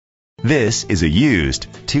This is a used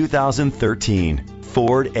 2013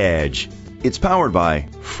 Ford Edge. It's powered by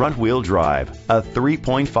front-wheel drive, a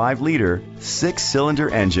 3.5-liter, 6-cylinder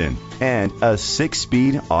engine, and a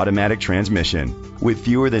 6-speed automatic transmission. With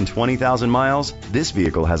fewer than 20,000 miles, this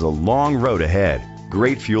vehicle has a long road ahead.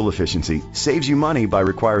 Great fuel efficiency saves you money by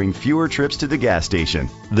requiring fewer trips to the gas station.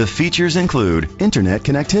 The features include internet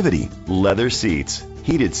connectivity, leather seats,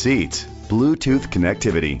 heated seats, Bluetooth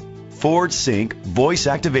connectivity, Ford Sync voice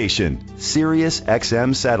activation, Sirius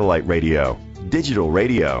XM satellite radio, digital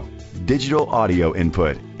audio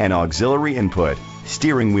input, and auxiliary input,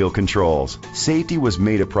 steering wheel controls. Safety was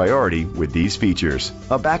made a priority with these features: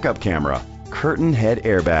 a backup camera, curtain head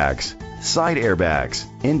airbags, side airbags,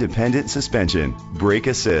 independent suspension, brake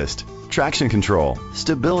assist, traction control,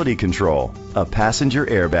 stability control, a passenger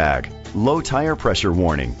airbag, low tire pressure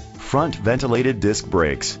warning, front ventilated disc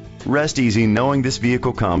brakes. Rest easy knowing this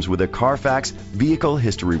vehicle comes with a Carfax Vehicle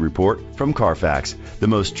History Report from Carfax, the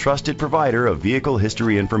most trusted provider of vehicle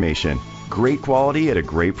history information. Great quality at a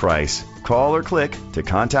great price. Call or click to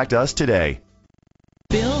contact us today.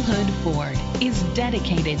 Bill Hood Ford is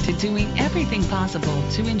dedicated to doing everything possible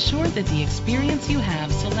to ensure that the experience you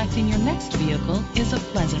have selecting your next vehicle is a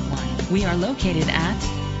pleasant one. We are located at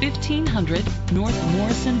 1500 North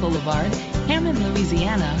Morrison Boulevard, Hammond,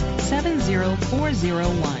 Louisiana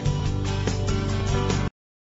 70401.